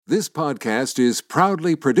This podcast is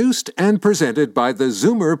proudly produced and presented by the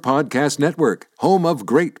Zoomer Podcast Network, home of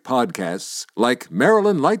great podcasts like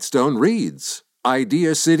Marilyn Lightstone Reads,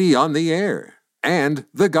 Idea City on the Air, and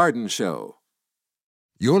The Garden Show.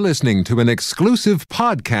 You're listening to an exclusive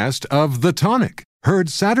podcast of The Tonic, heard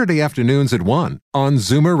Saturday afternoons at 1 on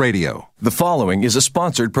Zoomer Radio. The following is a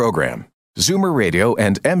sponsored program. Zoomer Radio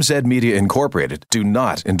and MZ Media Incorporated do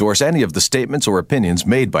not endorse any of the statements or opinions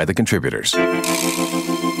made by the contributors.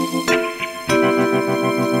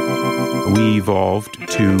 We evolved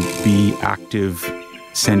to be active,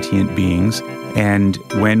 sentient beings, and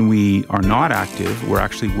when we are not active, we're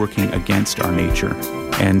actually working against our nature.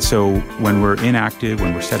 And so when we're inactive,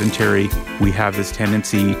 when we're sedentary, we have this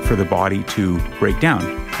tendency for the body to break down.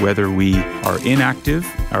 Whether we are inactive,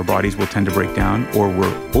 our bodies will tend to break down, or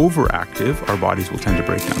we're overactive, our bodies will tend to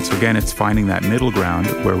break down. So again, it's finding that middle ground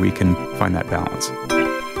where we can find that balance.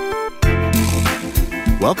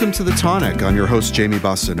 Welcome to The Tonic. I'm your host, Jamie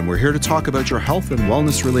Bussin, and we're here to talk about your health and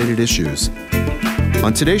wellness-related issues.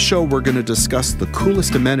 On today's show, we're going to discuss the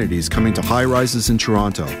coolest amenities coming to high-rises in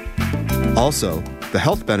Toronto. Also, the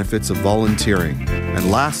health benefits of volunteering.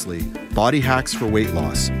 And lastly, body hacks for weight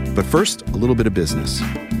loss. But first, a little bit of business.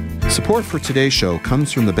 Support for today's show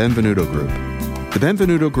comes from the Benvenuto Group. The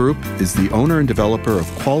Benvenuto Group is the owner and developer of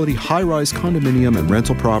quality high-rise condominium and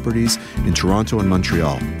rental properties in Toronto and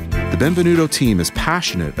Montreal. The Benvenuto team is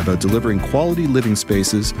passionate about delivering quality living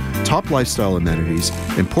spaces, top lifestyle amenities,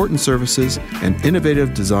 important services, and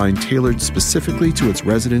innovative design tailored specifically to its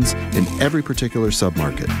residents in every particular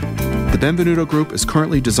submarket. The Benvenuto Group is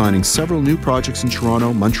currently designing several new projects in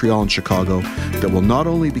Toronto, Montreal, and Chicago that will not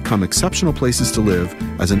only become exceptional places to live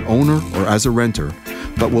as an owner or as a renter,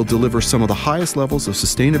 but will deliver some of the highest levels of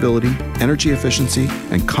sustainability, energy efficiency,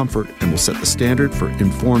 and comfort, and will set the standard for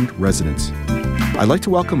informed residents. I'd like to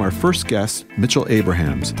welcome our first guest, Mitchell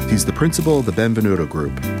Abrahams. He's the principal of the Benvenuto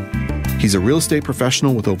Group. He's a real estate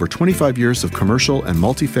professional with over 25 years of commercial and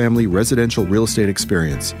multifamily residential real estate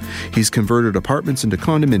experience. He's converted apartments into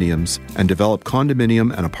condominiums and developed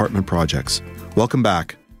condominium and apartment projects. Welcome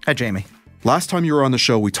back. Hi, Jamie. Last time you were on the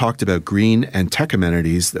show, we talked about green and tech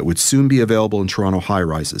amenities that would soon be available in Toronto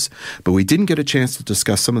high-rises, but we didn't get a chance to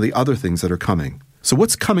discuss some of the other things that are coming. So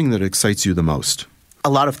what's coming that excites you the most? A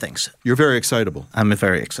lot of things. You're very excitable. I'm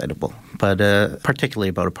very excitable, but particularly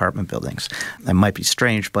about apartment buildings. That might be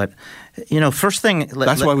strange, but, first thing...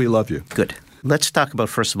 That's why we love you. Good. Let's talk about,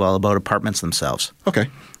 first of all, about apartments themselves. Okay.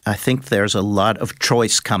 I think there's a lot of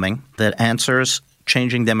choice coming that answers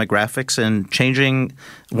changing demographics and changing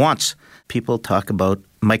wants. People talk about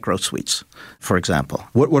micro-suites, for example.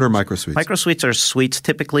 What are micro-suites? Micro-suites are suites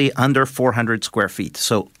typically under 400 square feet,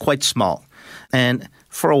 so quite small. And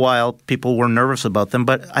for a while, people were nervous about them,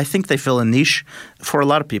 but I think they fill a niche for a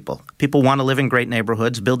lot of people. People want to live in great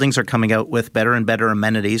neighborhoods. Buildings are coming out with better and better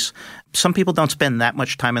amenities. Some people don't spend that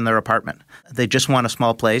much time in their apartment. They just want a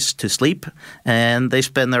small place to sleep, and they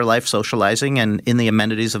spend their life socializing and in the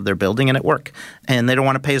amenities of their building and at work. And they don't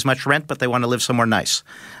want to pay as much rent, but they want to live somewhere nice.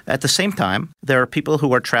 At the same time, there are people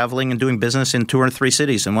who are traveling and doing business in 2 or 3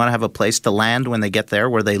 cities and want to have a place to land when they get there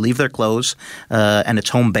where they leave their clothes and it's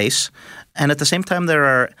home base. And at the same time, there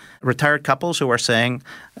are retired couples who are saying,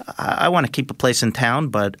 I want to keep a place in town,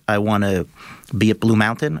 but I want to be at Blue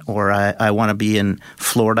Mountain, or I want to be in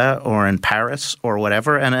Florida or in Paris or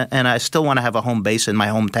whatever, and I still want to have a home base in my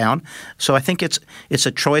hometown. So I think it's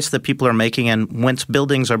a choice that people are making, and once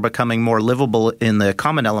buildings are becoming more livable in the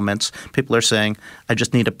common elements, people are saying, I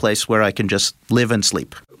just need a place where I can just live and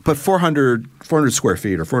sleep. But 400 square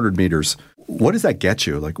feet or 400 meters, what does that get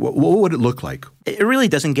you? Like, what would it look like? It really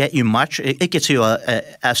doesn't get you much. It gets you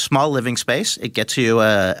a small living space. It gets you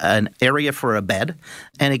an area for a bed,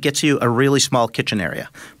 and it gets you a really small kitchen area.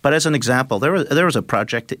 But as an example, there was a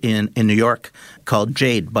project in New York called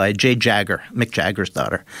Jade by Jade Jagger, Mick Jagger's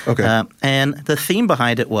daughter. Okay. And the theme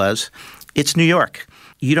behind it was, it's New York.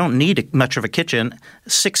 You don't need much of a kitchen.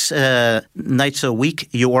 6 nights a week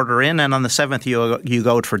you order in, and on the 7th you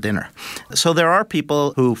go out for dinner. So there are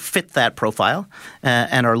people who fit that profile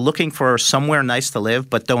and are looking for somewhere nice to live,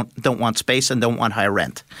 but don't want space and don't want high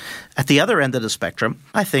rent. At the other end of the spectrum,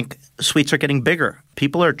 I think suites are getting bigger.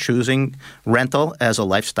 People are choosing rental as a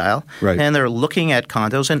lifestyle, right, and they're looking at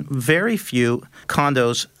condos, and very few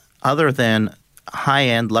condos other than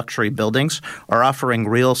high-end luxury buildings are offering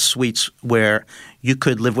real suites where you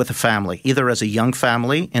could live with a family, either as a young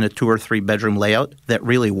family in a 2 or 3 bedroom layout that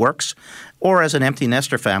really works, or as an empty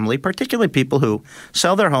nester family, particularly people who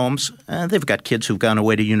sell their homes. They've got kids who've gone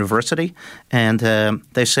away to university, and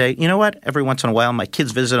they say, you know what, every once in a while my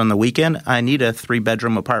kids visit on the weekend. I need a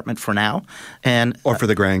 3-bedroom apartment for now. Or for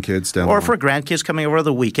the grandkids down the line. Or for grandkids coming over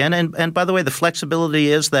the weekend. And by the way, the flexibility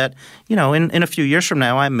is that, in a few years from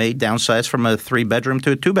now, I may downsize from a 3-bedroom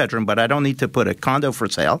to a 2-bedroom, but I don't need to put a condo for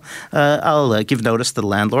sale. I'll give notice to the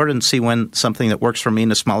landlord and see when something that works for me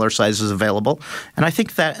in a smaller size is available. And I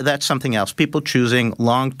think that's something else. People choosing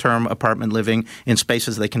long-term apartment living in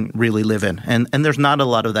spaces they can really live in. And there's not a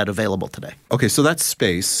lot of that available today. Okay, so that's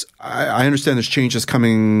space. I understand there's changes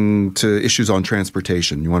coming to issues on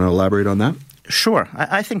transportation. You want to elaborate on that? Sure.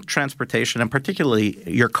 I think transportation, and particularly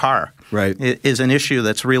your car, right, is an issue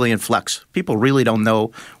that's really in flux. People really don't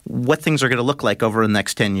know what things are going to look like over the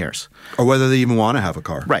next 10 years. Or whether they even want to have a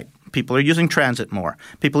car. Right. People are using transit more.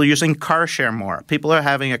 People are using car share more. People are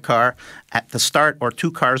having a car at the start or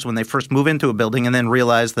 2 cars when they first move into a building and then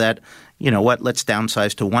realize that, you know what, let's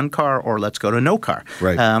downsize to 1 car or let's go to no car.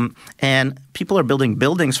 Right. And people are building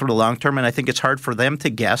buildings for the long term, and I think it's hard for them to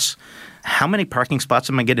guess how many parking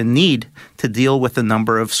spots am I going to need to deal with the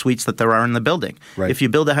number of suites that there are in the building. Right. If you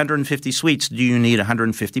build 150 suites, do you need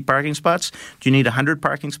 150 parking spots? Do you need 100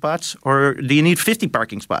 parking spots? Or do you need 50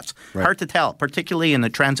 parking spots? Right. Hard to tell, particularly in the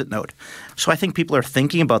transit node. So I think people are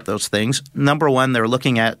thinking about those things. Number one, they're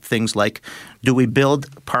looking at things like, do we build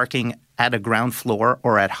parking at a ground floor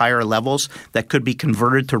or at higher levels that could be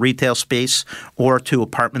converted to retail space or to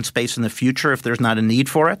apartment space in the future if there's not a need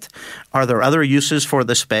for it? Are there other uses for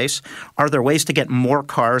the space? Are there ways to get more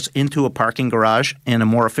cars into a parking garage in a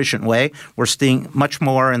more efficient way? We're seeing much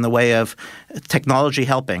more in the way of technology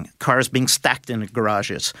helping, cars being stacked in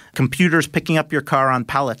garages, computers picking up your car on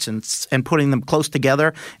pallets and putting them close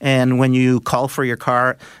together. And when you call for your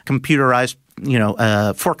car, computerized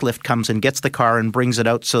forklift comes and gets the car and brings it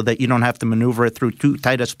out so that you don't have to maneuver it through too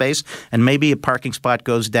tight a space. And maybe a parking spot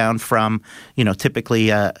goes down from,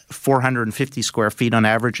 typically 450 square feet on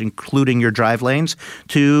average, including your drive lanes,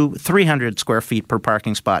 to 300 square feet per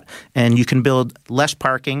parking spot. And you can build less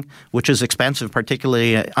parking, which is expensive,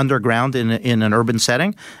 particularly underground in an urban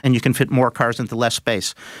setting, and you can fit more cars into less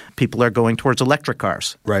space. People are going towards electric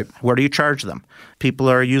cars. Right. Where do you charge them? People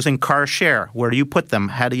are using car share. Where do you put them?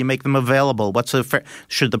 How do you make them available?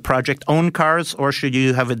 Should the project own cars, or should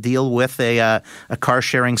you have a deal with a car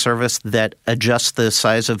sharing service that adjusts the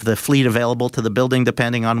size of the fleet available to the building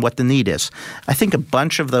depending on what the need is? I think a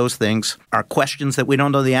bunch of those things are questions that we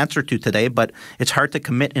don't know the answer to today, but it's hard to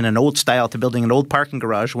commit in an old style to building an old parking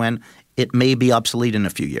garage when it may be obsolete in a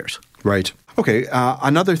few years. Right. Okay.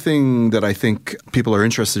 Another thing that I think people are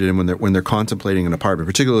interested in when they're contemplating an apartment,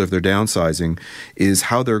 particularly if they're downsizing, is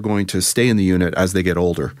how they're going to stay in the unit as they get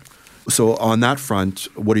older. So on that front,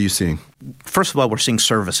 what are you seeing? First of all, we're seeing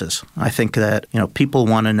services. I think that people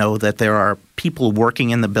want to know that there are people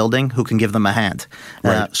working in the building who can give them a hand.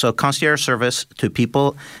 Right. So concierge service to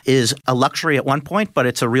people is a luxury at one point, but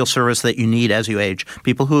it's a real service that you need as you age.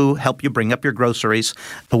 People who help you bring up your groceries,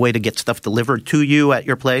 a way to get stuff delivered to you at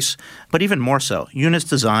your place, but even more so, units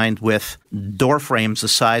designed with door frames the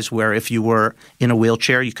size where if you were in a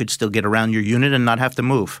wheelchair, you could still get around your unit and not have to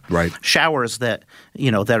move. Right. Showers that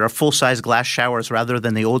are full-size glass showers rather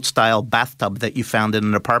than the old-style bathtub that you found in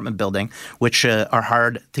an apartment building, which are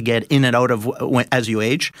hard to get in and out of as you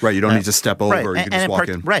age. Right. You don't need to step over. Right. You can just walk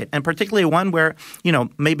in. Right. And particularly one where,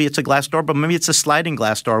 maybe it's a glass door, but maybe it's a sliding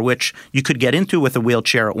glass door, which you could get into with a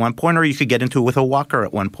wheelchair at one point, or you could get into with a walker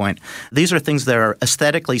at one point. These are things that are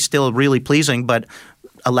aesthetically still really pleasing, but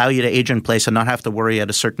allow you to age in place and not have to worry at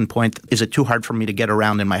a certain point, is it too hard for me to get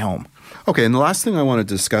around in my home? Okay. And the last thing I want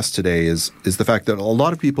to discuss today is the fact that a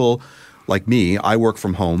lot of people like me, I work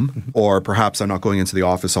from home, or perhaps I'm not going into the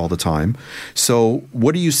office all the time. So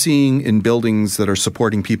what are you seeing in buildings that are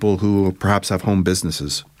supporting people who perhaps have home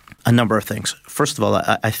businesses? A number of things. First of all,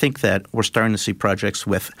 I think that we're starting to see projects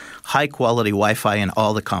with high-quality Wi-Fi in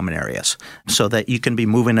all the common areas so that you can be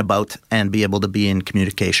moving about and be able to be in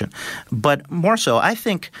communication. But more so, I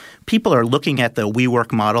think people are looking at the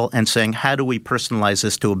WeWork model and saying, how do we personalize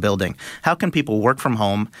this to a building? How can people work from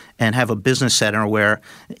home and have a business center where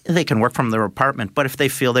they can work from their apartment, but if they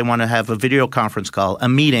feel they want to have a video conference call, a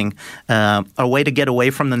meeting, a way to get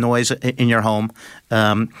away from the noise in your home,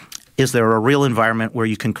 is there a real environment where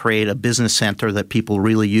you can create a business center that people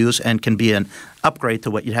really use and can be an upgrade to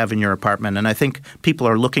what you have in your apartment? And I think people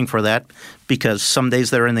are looking for that because some days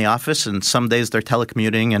they're in the office and some days they're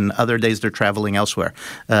telecommuting and other days they're traveling elsewhere.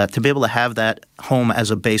 To be able to have that home as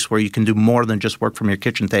a base where you can do more than just work from your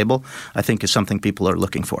kitchen table, I think is something people are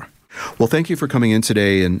looking for. Well, thank you for coming in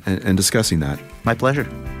today and discussing that. My pleasure.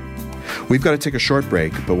 We've got to take a short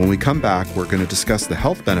break, but when we come back, we're going to discuss the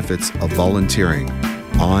health benefits of volunteering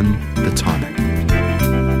on The Tonic.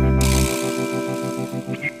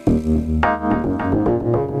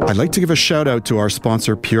 I'd like to give a shout out to our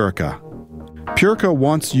sponsor, Purica. Purica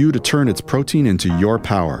wants you to turn its protein into your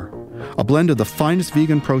power. A blend of the finest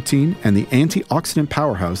vegan protein and the antioxidant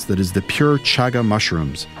powerhouse that is the pure chaga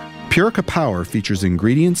mushrooms. Purica Power features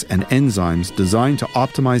ingredients and enzymes designed to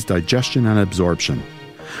optimize digestion and absorption.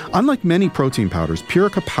 Unlike many protein powders,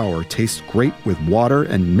 Purica Power tastes great with water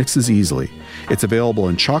and mixes easily. It's available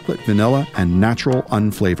in chocolate, vanilla, and natural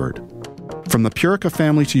unflavored. From the Purica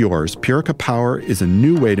family to yours, Purica Power is a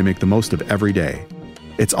new way to make the most of every day.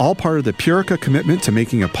 It's all part of the Purica commitment to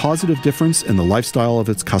making a positive difference in the lifestyle of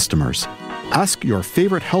its customers. Ask your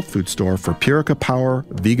favorite health food store for Purica Power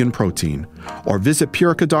Vegan Protein or visit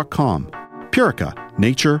Purica.com. Purica,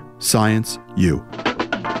 nature, science, you.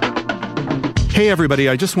 Hey everybody,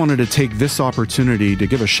 I just wanted to take this opportunity to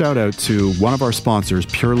give a shout out to one of our sponsors,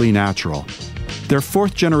 Purely Natural. They're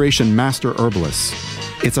fourth generation master herbalists.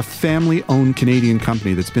 It's a family-owned Canadian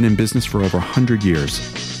company that's been in business for over 100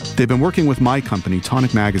 years. They've been working with my company,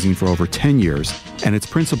 Tonic Magazine, for over 10 years, and its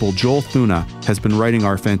principal, Joel Thuna, has been writing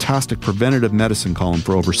our fantastic preventative medicine column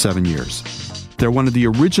for over 7 years. They're one of the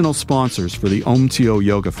original sponsors for the OMTO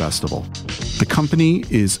Yoga Festival. The company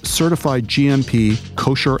is certified GMP,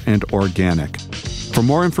 kosher, and organic. For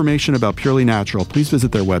more information about Purely Natural, please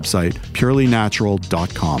visit their website,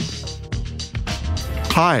 purelynatural.com.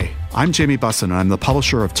 Hi, I'm Jamie Bussin, and I'm the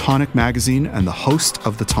publisher of Tonic Magazine and the host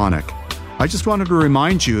of The Tonic. I just wanted to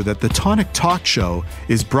remind you that the Tonic Talk Show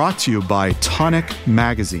is brought to you by Tonic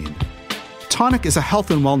Magazine. Tonic is a health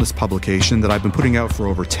and wellness publication that I've been putting out for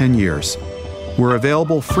over 10 years. We're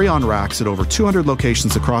available free on racks at over 200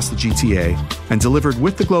 locations across the GTA and delivered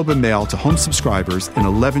with the Globe and Mail to home subscribers in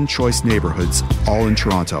 11 choice neighborhoods, all in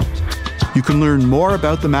Toronto. You can learn more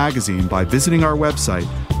about the magazine by visiting our website,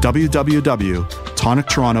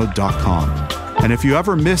 www.tonictoronto.com. And if you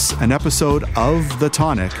ever miss an episode of The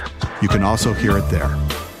Tonic, you can also hear it there.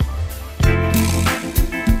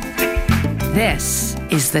 This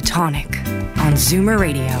is The Tonic on Zoomer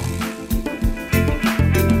Radio.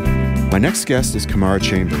 My next guest is Kamara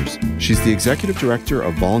Chambers. She's the Executive Director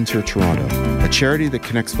of Volunteer Toronto, a charity that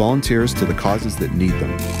connects volunteers to the causes that need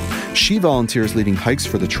them. She volunteers leading hikes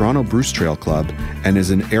for the Toronto Bruce Trail Club and is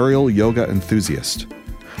an aerial yoga enthusiast.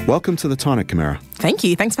 Welcome to The Tonic, Kamara. Thank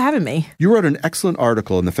you. Thanks for having me. You wrote an excellent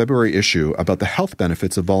article in the February issue about the health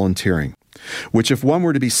benefits of volunteering, which, if one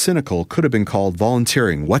were to be cynical, could have been called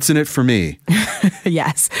volunteering. What's in it for me?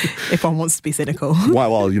 Yes, if one wants to be cynical.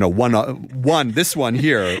 Well, you know, this one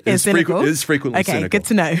here is frequently cynical. Okay, good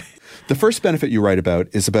to know. The first benefit you write about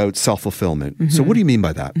is about self-fulfillment. Mm-hmm. So what do you mean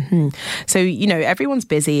by that? Mm-hmm. So, you know, everyone's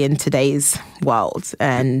busy in today's world.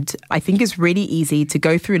 And I think it's really easy to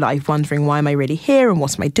go through life wondering, why am I really here and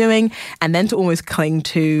what am I doing? And then to almost cling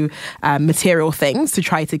to material things to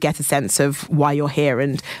try to get a sense of why you're here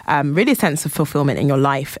and really a sense of fulfillment in your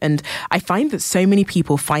life. And I find that so many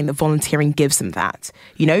people find that volunteering gives them that.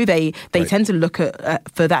 You know, they right. tend to look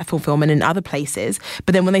for that fulfillment in other places.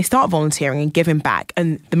 But then when they start volunteering and giving back,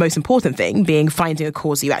 and the most important thing being finding a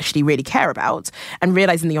cause you actually really care about and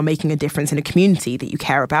realizing that you're making a difference in a community that you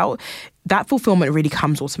care about, that fulfillment really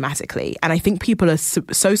comes automatically. And I think people are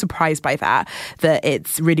so surprised by that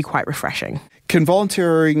it's really quite refreshing. Can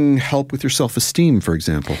volunteering help with your self-esteem, for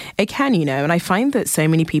example? It can, you know, and I find that so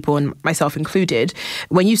many people, and myself included,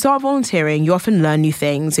 when you start volunteering, you often learn new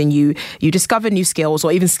things and you discover new skills,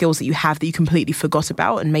 or even skills that you have that you completely forgot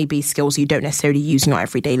about, and maybe skills you don't necessarily use in your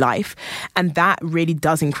everyday life. And that really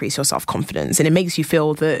does increase your self-confidence, and it makes you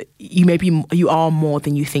feel that you are more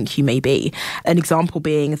than you think you may be. An example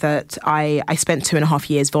being that I spent 2.5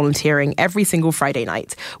 years volunteering every single Friday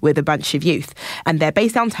night with a bunch of youth, and they're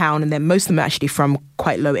based downtown, and then most of them are actually from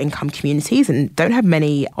quite low income communities and don't have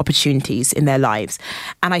many opportunities in their lives.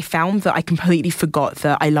 And I found that I completely forgot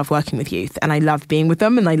that I love working with youth, and I love being with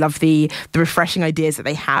them, and I love the refreshing ideas that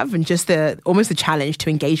they have, and just almost the challenge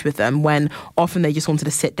to engage with them when often they just wanted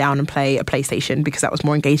to sit down and play a PlayStation because that was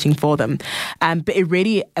more engaging for them. But it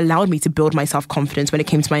really allowed me to build my self-confidence when it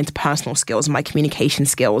came to my interpersonal skills and my communication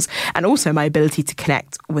skills, and also my ability to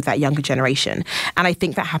connect with that younger generation. And I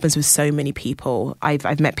think that happens with so many people.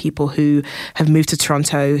 I've met people who have moved to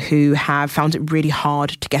Toronto who have found it really hard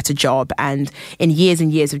to get a job, and in years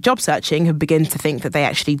and years of job searching have begun to think that they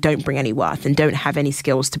actually don't bring any worth and don't have any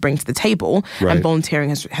skills to bring to the table. Right. And volunteering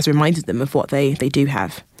has reminded them of what they do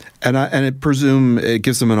have. And I presume it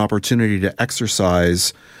gives them an opportunity to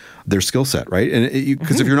exercise their skill set, right? And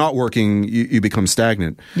because if you're not working, you become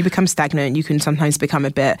stagnant. You become stagnant. You can sometimes become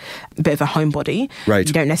a bit of a homebody. Right.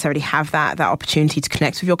 You don't necessarily have that opportunity to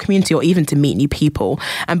connect with your community or even to meet new people.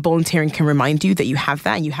 And volunteering can remind you that you have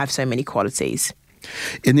that and you have so many qualities.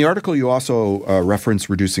 In the article, you also reference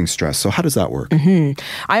reducing stress. So how does that work?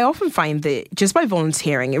 I often find that just by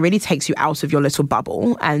volunteering, it really takes you out of your little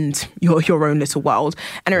bubble and your own little world.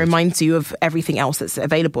 And it reminds you of everything else that's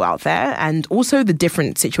available out there and also the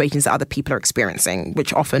different situations that other people are experiencing,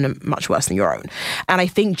 which often are much worse than your own. And I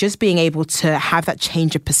think just being able to have that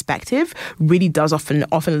change of perspective really does often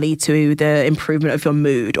lead to the improvement of your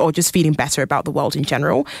mood or just feeling better about the world in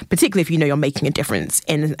general, particularly if you know you're making a difference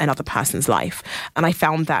in another person's life. And I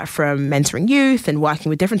found that from mentoring youth and working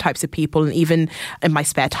with different types of people, and even in my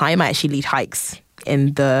spare time, I actually lead hikes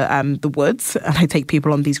in the woods, and I take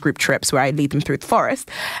people on these group trips where I lead them through the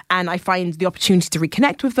forest, and I find the opportunity to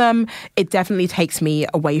reconnect with them. It definitely takes me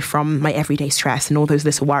away from my everyday stress and all those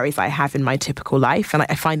little worries I have in my typical life, and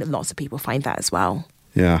I find that lots of people find that as well.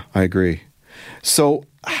 Yeah, I agree. So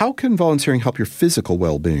how can volunteering help your physical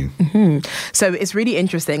well-being? So it's really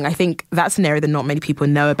interesting. I think that's an area that not many people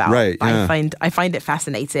know about. Right, yeah. I find it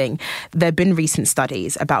fascinating. There have been recent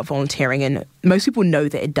studies about volunteering, and most people know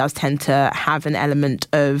that it does tend to have an element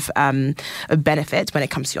of benefit when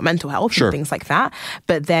it comes to your mental health and things like that.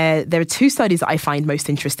 But there are two studies that I find most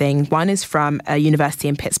interesting. One is from a university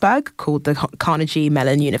in Pittsburgh called the Carnegie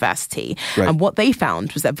Mellon University. Right. And what they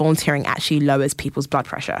found was that volunteering actually lowers people's blood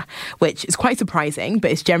pressure, which is quite surprising,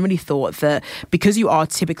 but it's generally thought that because you are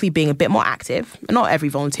typically being a bit more active, and not every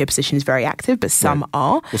volunteer position is very active, but some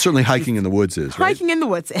are. Well, certainly hiking in the woods is, right? Hiking in the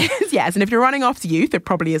woods is, yes. And if you're running after youth, it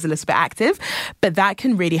probably is a little bit active, but that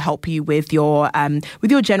can really help you with your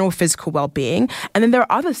general physical well-being. And then there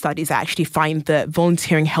are other studies that actually find that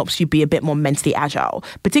volunteering helps you be a bit more mentally agile,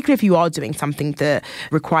 particularly if you are doing something that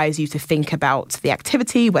requires you to think about the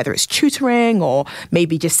activity, whether it's tutoring or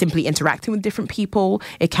maybe just simply interacting with different people.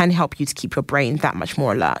 It can help you to keep your brain that much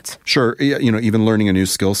more alert. Sure. Even learning a new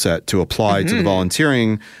skill set to apply to the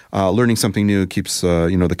volunteering, learning something new keeps,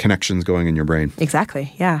 the connections going in your brain.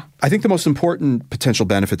 Exactly. Yeah. I think the most important potential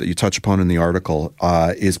benefit that you touch upon in the article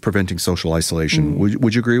is preventing social isolation.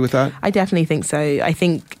 Would you agree with that? I definitely think so. I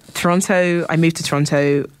think I moved to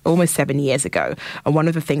Toronto almost 7 years ago. And one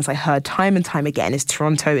of the things I heard time and time again is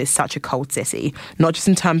Toronto is such a cold city, not just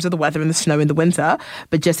in terms of the weather and the snow in the winter,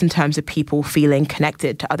 but just in terms of people feeling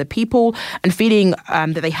connected to other people and feeling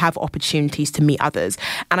that they have opportunities to meet others.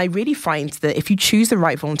 And I really find that if you choose the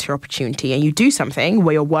right volunteer opportunity and you do something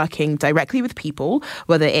where you're working directly with people,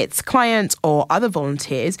 whether it's clients or other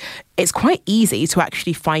volunteers, it's quite easy to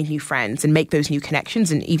actually find new friends and make those new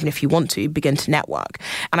connections. And even if you want to, begin to network.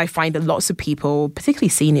 And I find that lots of people, particularly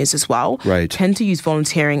seniors as well, tend to use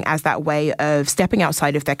volunteering as that way of stepping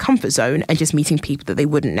outside of their comfort zone and just meeting people that they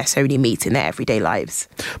wouldn't necessarily meet in their everyday lives.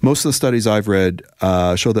 Most of the studies I've read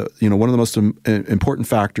show that, one of the most important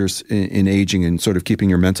factors in aging and sort of keeping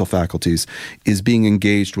your mental faculties is being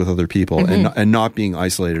engaged with other people and not being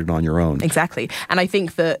isolated on your own. Exactly. And I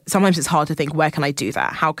think that sometimes it's hard to think, where can I do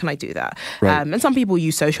that? How can I do that? Right. And some people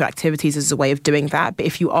use social activities as a way of doing that. But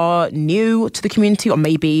if you are new to the community or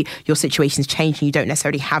maybe your situation's changed and you don't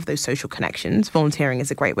necessarily have those social connections, volunteering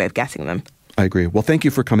is a great way of getting them. I agree. Well, thank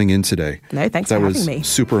you for coming in today. No, thanks for having me. That was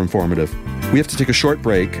super informative. We have to take a short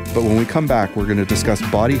break, but when we come back, we're going to discuss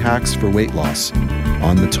body hacks for weight loss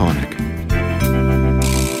on The Tonic.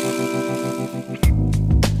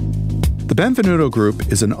 The Benvenuto Group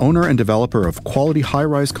is an owner and developer of quality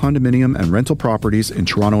high-rise condominium and rental properties in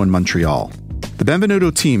Toronto and Montreal. The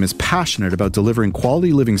Benvenuto team is passionate about delivering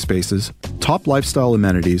quality living spaces, top lifestyle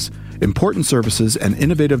amenities, important services, and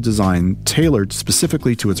innovative design tailored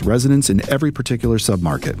specifically to its residents in every particular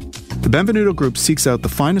submarket. The Benvenuto Group seeks out the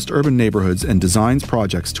finest urban neighborhoods and designs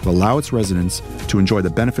projects to allow its residents to enjoy the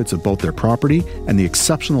benefits of both their property and the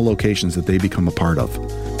exceptional locations that they become a part of.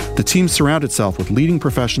 The team surrounds itself with leading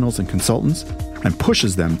professionals and consultants and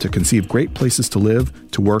pushes them to conceive great places to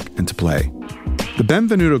live, to work, and to play. The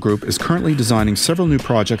Benvenuto Group is currently designing several new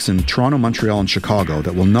projects in Toronto, Montreal, and Chicago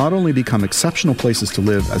that will not only become exceptional places to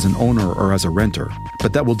live as an owner or as a renter,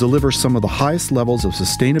 but that will deliver some of the highest levels of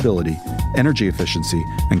sustainability, energy efficiency,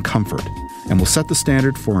 and comfort, and will set the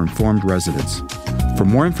standard for informed residents. For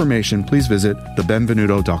more information, please visit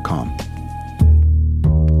thebenvenuto.com.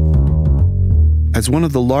 As one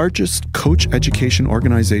of the largest coach education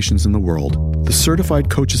organizations in the world, the Certified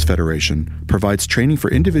Coaches Federation provides training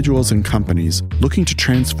for individuals and companies looking to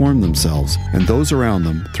transform themselves and those around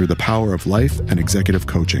them through the power of life and executive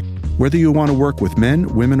coaching. Whether you want to work with men,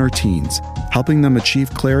 women, or teens, helping them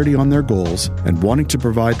achieve clarity on their goals and wanting to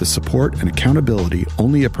provide the support and accountability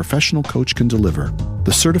only a professional coach can deliver,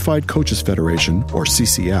 the Certified Coaches Federation, or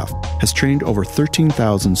CCF, has trained over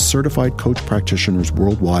 13,000 certified coach practitioners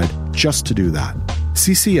worldwide just to do that.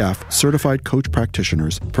 CCF Certified Coach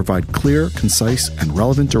Practitioners provide clear, concise, and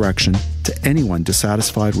relevant direction to anyone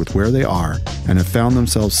dissatisfied with where they are and have found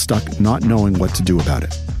themselves stuck not knowing what to do about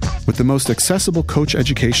it. With the most accessible coach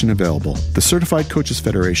education available, the Certified Coaches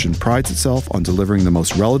Federation prides itself on delivering the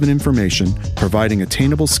most relevant information, providing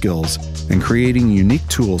attainable skills, and creating unique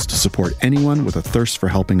tools to support anyone with a thirst for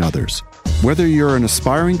helping others. Whether you're an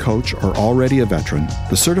aspiring coach or already a veteran,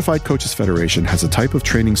 the Certified Coaches Federation has a type of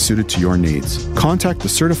training suited to your needs. Contact the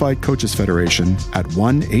Certified Coaches Federation at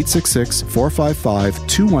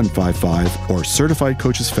 1-866-455-2155 or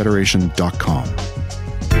certifiedcoachesfederation.com.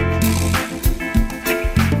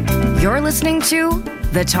 You're listening to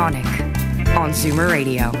The Tonic on Zoomer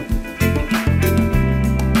Radio.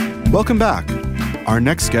 Welcome back. Our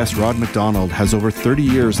next guest, Rod McDonald, has over 30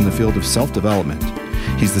 years in the field of self-development.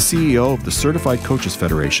 He's the CEO of the Certified Coaches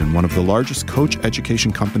Federation, one of the largest coach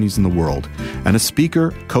education companies in the world, and a speaker,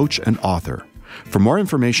 coach, and author. For more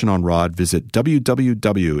information on Rod, visit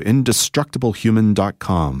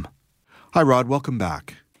www.indestructiblehuman.com. Hi, Rod. Welcome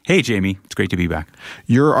back. Hey, Jamie. It's great to be back.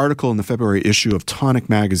 Your article in the February issue of Tonic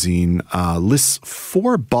magazine lists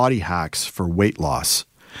 4 body hacks for weight loss.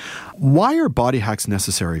 Why are body hacks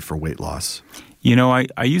necessary for weight loss? You know, I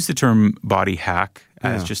use the term body hack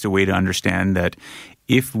as just a way to understand that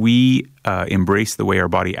if we embrace the way our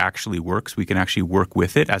body actually works, we can actually work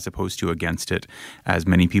with it as opposed to against it, as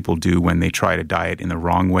many people do when they try to diet in the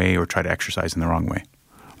wrong way or try to exercise in the wrong way.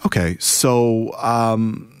 Okay, so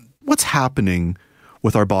what's happening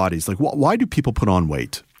with our bodies? Like, why do people put on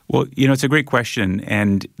weight? Well, you know, it's a great question.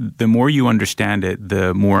 And the more you understand it,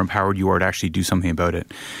 the more empowered you are to actually do something about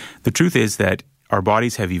it. The truth is that our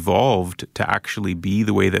bodies have evolved to actually be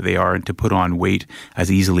the way that they are and to put on weight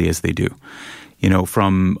as easily as they do. You know,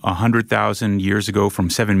 from 100,000 years ago, from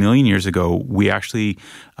 7 million years ago, we actually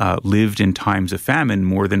lived in times of famine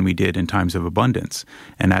more than we did in times of abundance.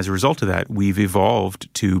 And as a result of that, we've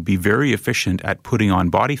evolved to be very efficient at putting on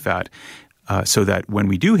body fat so that when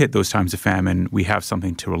we do hit those times of famine, we have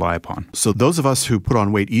something to rely upon. So those of us who put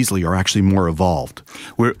on weight easily are actually more evolved.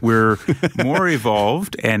 We're more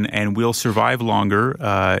evolved, and we'll survive longer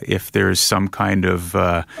if there's some kind of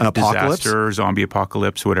disaster, zombie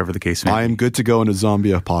apocalypse, whatever the case may be. I am good to go in a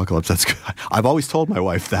zombie apocalypse. That's good. I've always told my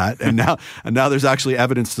wife that, and now there's actually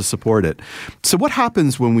evidence to support it. So what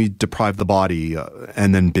happens when we deprive the body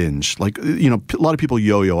and then binge? Like, you know, a lot of people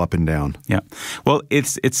yo-yo up and down. Yeah. Well,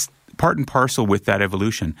 it's part and parcel with that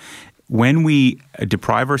evolution. When we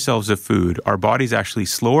deprive ourselves of food, our bodies actually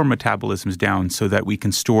slow our metabolisms down so that we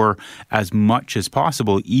can store as much as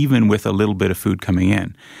possible, even with a little bit of food coming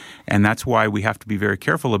in. And that's why we have to be very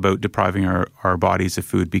careful about depriving our bodies of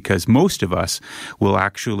food, because most of us will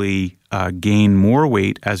actually gain more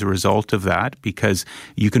weight as a result of that, because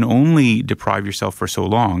you can only deprive yourself for so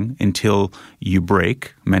long until you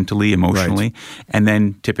break mentally, emotionally, and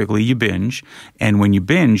then typically you binge. And when you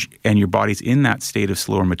binge and your body's in that state of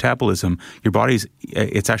slower metabolism, your body's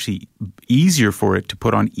it's actually easier for it to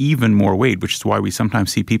put on even more weight, which is why we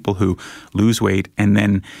sometimes see people who lose weight and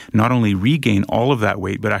then not only regain all of that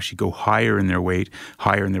weight, but actually go higher in their weight,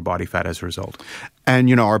 higher in their body fat as a result. And,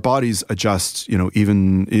 you know, our bodies adjust, you know,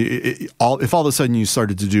 even if all of a sudden you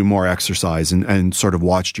started to do more exercise and sort of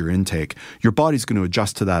watched your intake, your body's going to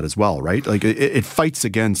adjust to that as well, right? Like it fights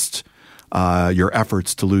against your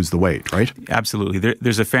efforts to lose the weight, right? Absolutely.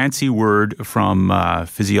 There's a fancy word from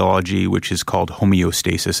physiology which is called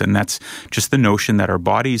homeostasis, and that's just the notion that our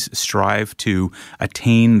bodies strive to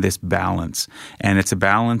attain this balance. And it's a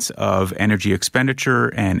balance of energy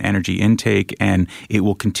expenditure and energy intake, and it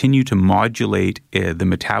will continue to modulate the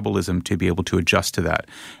metabolism to be able to adjust to that.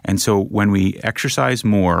 And so when we exercise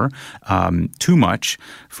more, too much,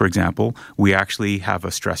 for example, we actually have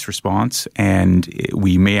a stress response, and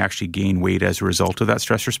we may actually gain weight as a result of that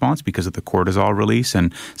stress response because of the cortisol release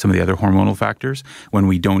and some of the other hormonal factors. When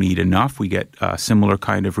we don't eat enough, we get a similar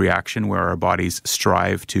kind of reaction where our bodies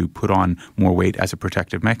strive to put on more weight as a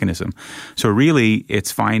protective mechanism. So really,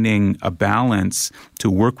 it's finding a balance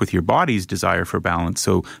to work with your body's desire for balance.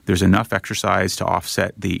 So there's enough exercise to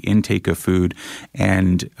offset the intake of food.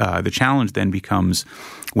 And the challenge then becomes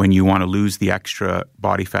when you want to lose the extra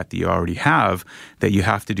body fat that you already have, that you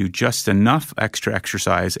have to do just enough extra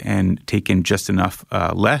exercise and take in just enough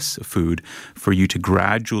less food for you to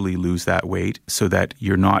gradually lose that weight so that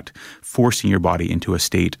you're not forcing your body into a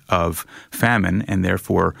state of famine and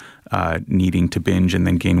therefore needing to binge and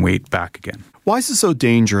then gain weight back again. Why is it so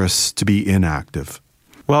dangerous to be inactive?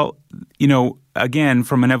 Well, again,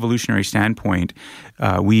 from an evolutionary standpoint,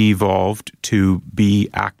 we evolved to be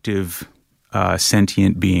active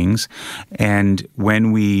sentient beings. And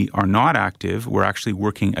when we are not active, we're actually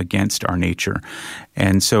working against our nature.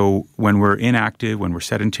 And so when we're inactive, when we're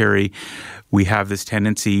sedentary, we have this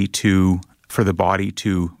tendency for the body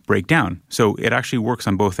to break down. So it actually works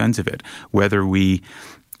on both ends of it. Whether we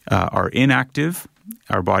are inactive,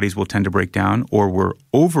 our bodies will tend to break down, or we're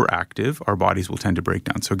overactive, our bodies will tend to break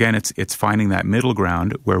down. So again, it's finding that middle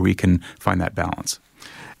ground where we can find that balance.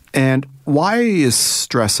 And why is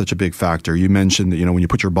stress such a big factor? You mentioned that, when you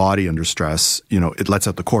put your body under stress, it lets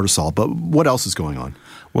out the cortisol. But what else is going on?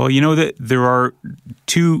 Well, that there are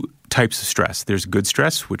two types of stress. There's good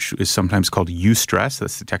stress, which is sometimes called eustress.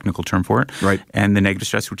 That's the technical term for it. Right. And the negative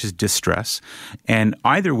stress, which is distress. And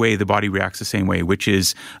either way, the body reacts the same way, which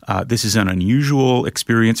is this is an unusual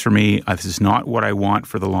experience for me. This is not what I want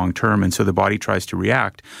for the long term. And so the body tries to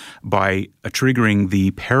react by triggering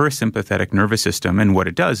the parasympathetic nervous system. And what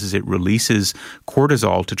it does is it releases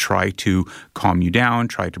cortisol to try to calm you down,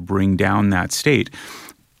 try to bring down that state.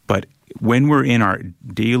 But when we're in our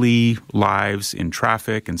daily lives in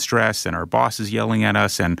traffic and stress and our boss is yelling at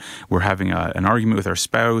us and we're having an argument with our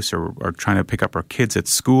spouse or trying to pick up our kids at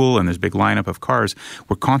school and there's a big lineup of cars,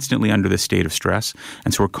 we're constantly under this state of stress.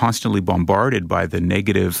 And so we're constantly bombarded by the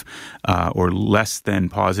negative or less than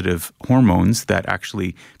positive hormones that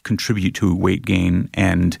actually contribute to weight gain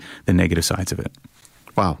and the negative sides of it.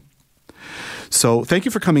 Wow. So thank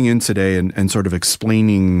you for coming in today and sort of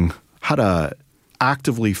explaining how to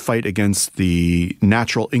actively fight against the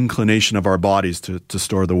natural inclination of our bodies to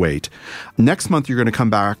store the weight. Next month, you're going to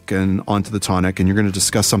come back and onto the Tonic, and you're going to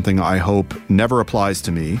discuss something I hope never applies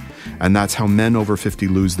to me, and that's how men over 50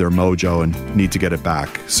 lose their mojo and need to get it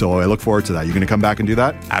back. So I look forward to that. You're going to come back and do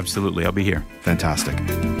that? Absolutely. I'll be here. Fantastic.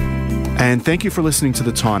 And thank you for listening to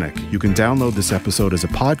The Tonic. You can download this episode as a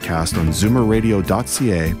podcast on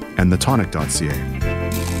zoomerradio.ca and thetonic.ca.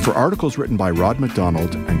 For articles written by Rod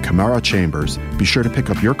McDonald and Kamara Chambers, be sure to pick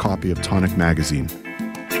up your copy of Tonic magazine.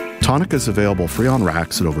 Tonic is available free on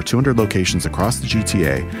racks at over 200 locations across the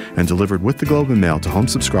GTA and delivered with the Globe and Mail to home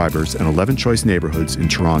subscribers in 11 choice neighborhoods in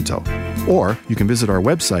Toronto. Or you can visit our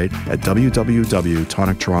website at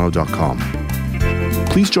www.tonictoronto.com.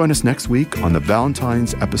 Please join us next week on the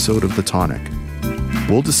Valentine's episode of The Tonic.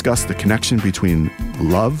 We'll discuss the connection between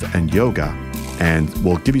love and yoga, and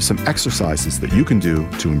we'll give you some exercises that you can do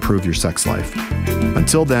to improve your sex life.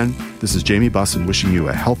 Until then, this is Jamie Bussin wishing you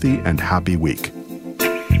a healthy and happy week.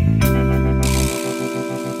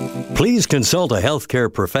 Please consult a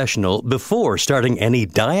healthcare professional before starting any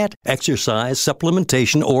diet, exercise,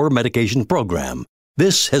 supplementation, or medication program.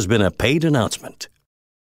 This has been a paid announcement.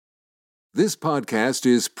 This podcast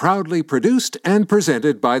is proudly produced and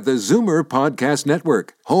presented by the Zoomer Podcast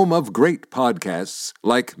Network, home of great podcasts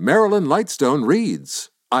like Marilyn Lightstone Reads,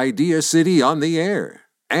 Idea City on the Air,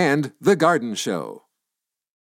 and The Garden Show.